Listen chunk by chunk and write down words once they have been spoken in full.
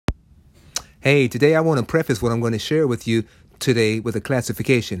Hey, today I want to preface what I'm going to share with you today with a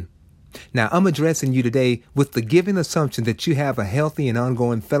classification. Now, I'm addressing you today with the given assumption that you have a healthy and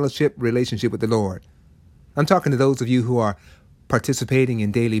ongoing fellowship relationship with the Lord. I'm talking to those of you who are participating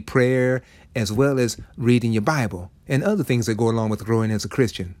in daily prayer as well as reading your Bible and other things that go along with growing as a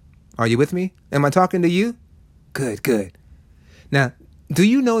Christian. Are you with me? Am I talking to you? Good. Now, do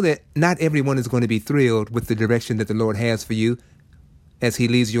you know that not everyone is going to be thrilled with the direction that the Lord has for you as He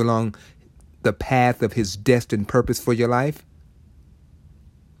leads you along the path of His destined purpose for your life?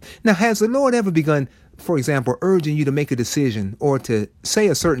 Now, has the Lord ever begun, for example, urging you to make a decision or to say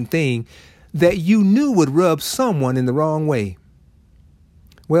a certain thing that you knew would rub someone in the wrong way?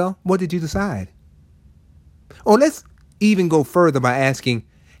 Well, what did you decide? Or let's even go further by asking,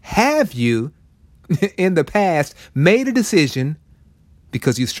 have you in the past made a decision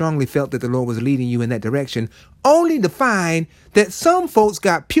because you strongly felt that the Lord was leading you in that direction, only to find that some folks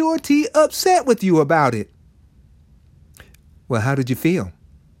got pure T upset with you about it? Well, how did you feel?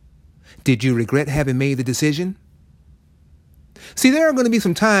 Did you regret having made the decision? See, there are going to be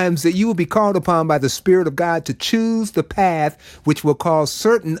some times that you will be called upon by the Spirit of God to choose the path which will cause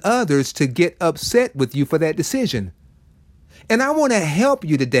certain others to get upset with you for that decision. And I want to help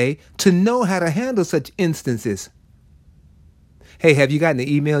you today to know how to handle such instances. Hey, have you gotten an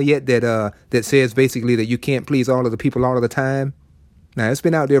email yet that says basically that you can't please all of the people all of the time? Now, it's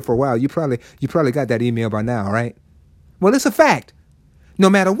been out there for a while. You probably got that email by now, right? Well, it's a fact.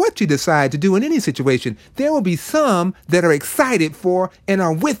 No matter what you decide to do in any situation, there will be some that are excited for and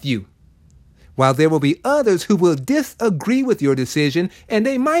are with you, while there will be others who will disagree with your decision, and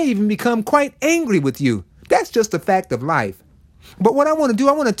they might even become quite angry with you. That's just a fact of life. But what I want to do,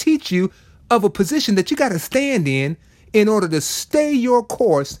 I want to teach you of a position that you got to stand in order to stay your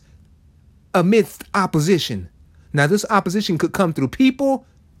course amidst opposition. Now, this opposition could come through people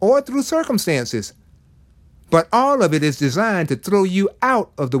or through circumstances, but all of it is designed to throw you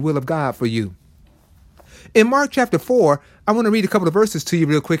out of the will of God for you. In Mark chapter 4, I want to read a couple of verses to you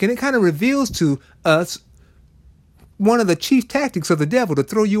real quick, and it kind of reveals to us one of the chief tactics of the devil to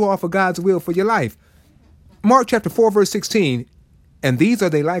throw you off of God's will for your life. Mark chapter 4, verse 16, and these are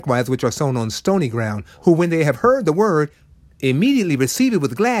they likewise which are sown on stony ground, who when they have heard the word, immediately receive it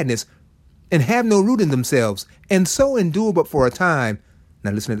with gladness, and have no root in themselves, and so endure but for a time.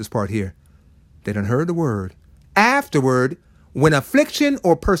 Now listen to this part here. They done heard the word. Afterward, when affliction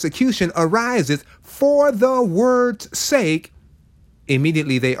or persecution arises for the word's sake,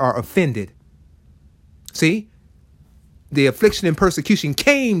 immediately they are offended. See? The affliction and persecution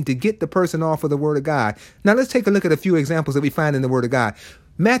came to get the person off of the word of God. Now let's take a look at a few examples that we find in the word of God.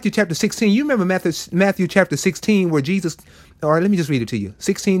 Matthew chapter 16. You remember Matthew chapter 16 where Jesus, or let me just read it to you.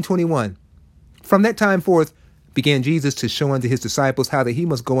 16:21. From that time forth began Jesus to show unto his disciples how that he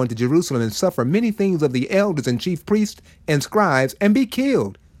must go unto Jerusalem and suffer many things of the elders and chief priests and scribes and be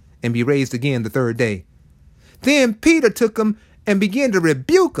killed and be raised again the third day. Then Peter took him and began to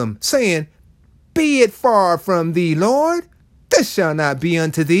rebuke him, saying, Be it far from thee, Lord, this shall not be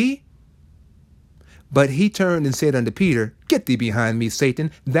unto thee. But he turned and said unto Peter, Get thee behind me,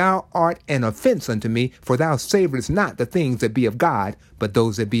 Satan, thou art an offense unto me, for thou savorest not the things that be of God, but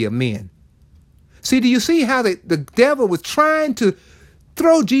those that be of men. See, do you see how the devil was trying to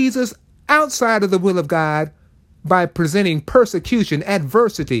throw Jesus outside of the will of God by presenting persecution,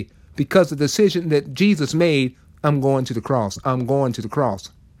 adversity, because of the decision that Jesus made? I'm going to the cross. I'm going to the cross.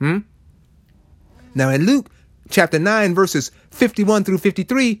 Now in Luke chapter 9, verses 51 through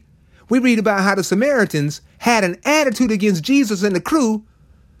 53, we read about how the Samaritans had an attitude against Jesus and the crew.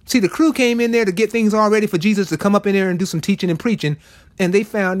 See, the crew came in there to get things all ready for Jesus to come up in there and do some teaching and preaching. And they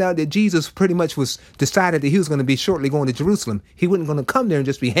found out that Jesus pretty much was decided that he was going to be shortly going to Jerusalem. He wasn't going to come there and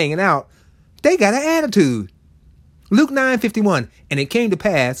just be hanging out. They got an attitude. Luke 9:51. And it came to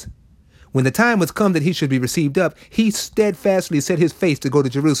pass, when the time was come that he should be received up, he steadfastly set his face to go to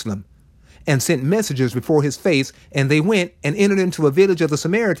Jerusalem, and sent messengers before his face, and they went and entered into a village of the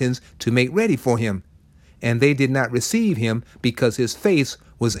Samaritans to make ready for him. And they did not receive him, because his face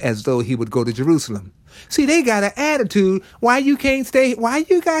was as though he would go to Jerusalem. See, they got an attitude. Why you can't stay? Why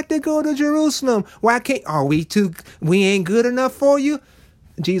you got to go to Jerusalem? Why can't? We ain't good enough for you?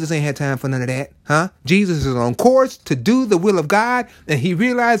 Jesus ain't had time for none of that, huh? Jesus is on course to do the will of God, and he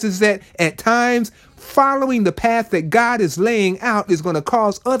realizes that at times following the path that God is laying out is going to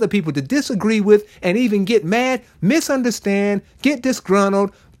cause other people to disagree with and even get mad, misunderstand, get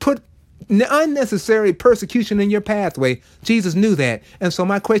disgruntled, put unnecessary persecution in your pathway. Jesus knew that. And so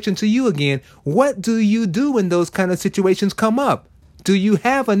my question to you again, what do you do when those kind of situations come up? Do you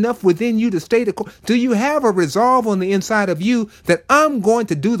have enough within you to stay the course? Do you have a resolve on the inside of you that I'm going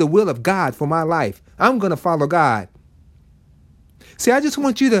to do the will of God for my life? I'm going to follow God. See, I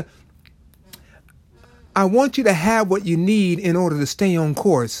want you to have what you need in order to stay on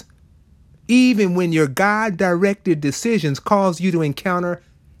course, even when your God-directed decisions cause you to encounter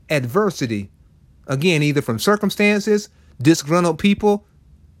adversity. Again, either from circumstances, disgruntled people,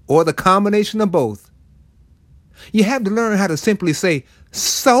 or the combination of both. You have to learn how to simply say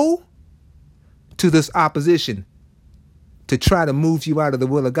so to this opposition to try to move you out of the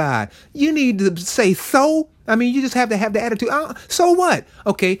will of God. You need to say so. I mean, you just have to have the attitude. So what?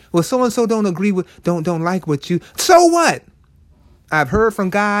 Okay, well, so-and-so don't like what you. So what? I've heard from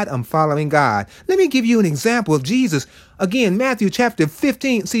God. I'm following God. Let me give you an example of Jesus. Again, Matthew chapter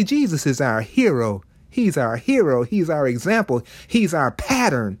 15. See, Jesus is our hero. He's our hero. He's our example. He's our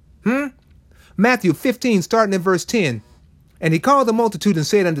pattern. Matthew 15, starting at verse 10. And he called the multitude and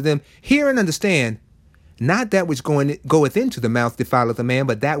said unto them, hear and understand. Not that which goeth into the mouth defileth a man,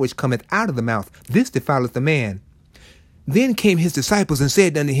 but that which cometh out of the mouth, this defileth the man. Then came his disciples and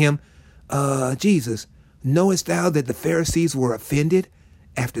said unto him, Jesus, knowest thou that the Pharisees were offended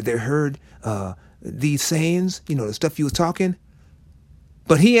after they heard these sayings, the stuff you was talking?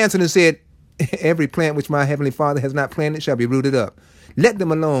 But he answered and said, every plant which my heavenly Father has not planted shall be rooted up. Let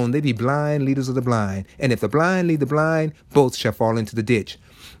them alone. They be blind leaders of the blind. And if the blind lead the blind, both shall fall into the ditch.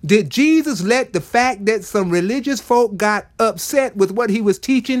 Did Jesus let the fact that some religious folk got upset with what he was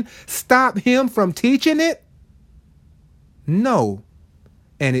teaching stop him from teaching it? No.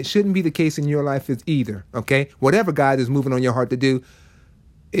 And it shouldn't be the case in your life either. Okay? Whatever God is moving on your heart to do,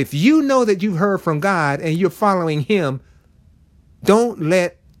 if you know that you've heard from God and you're following him, don't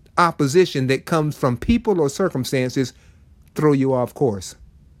let opposition that comes from people or circumstances throw you off course.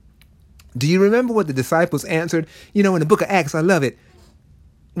 Do you remember what the disciples answered? In the book of Acts, I love it.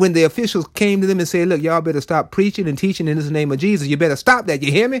 When the officials came to them and said, look, y'all better stop preaching and teaching in the name of Jesus. You better stop that.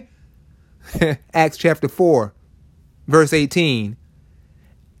 You hear me? Acts chapter 4, verse 18.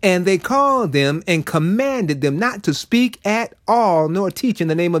 And they called them and commanded them not to speak at all, nor teach in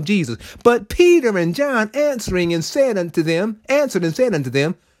the name of Jesus. But Peter and John answered and said unto them,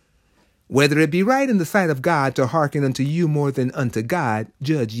 whether it be right in the sight of God to hearken unto you more than unto God,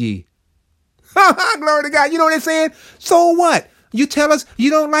 judge ye. Glory to God. You know what they're saying? So what? You tell us you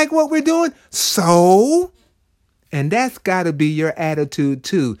don't like what we're doing? So? And that's got to be your attitude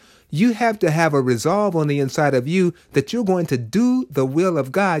too. You have to have a resolve on the inside of you that you're going to do the will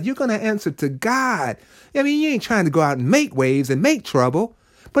of God. You're going to answer to God. I mean, you ain't trying to go out and make waves and make trouble.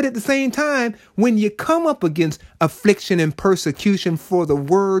 But at the same time, when you come up against affliction and persecution for the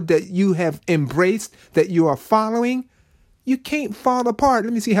word that you have embraced, that you are following, you can't fall apart.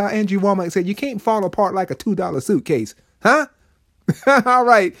 Let me see how Andrew Womack said, you can't fall apart like a $2 suitcase. Huh? All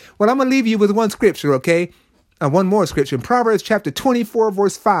right. Well, I'm going to leave you with one scripture, okay? One more scripture. Proverbs chapter 24,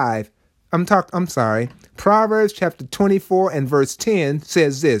 verse 5. Proverbs chapter 24 and verse 10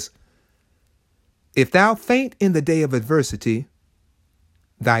 says this. If thou faint in the day of adversity,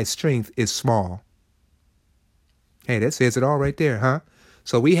 thy strength is small. Hey, that says it all right there, huh?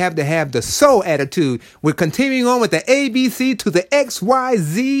 So we have to have the so attitude. We're continuing on with the ABC to the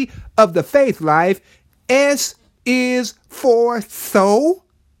XYZ of the faith life. S is for so.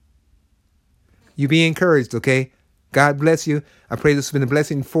 You be encouraged, okay? God bless you. I pray this has been a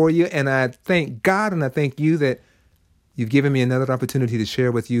blessing for you. And I thank God and I thank you that you've given me another opportunity to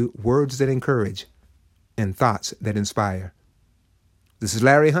share with you words that encourage and thoughts that inspire. This is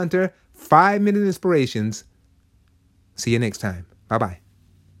Larry Hunter, 5-Minute Inspirations. See you next time. Bye-bye.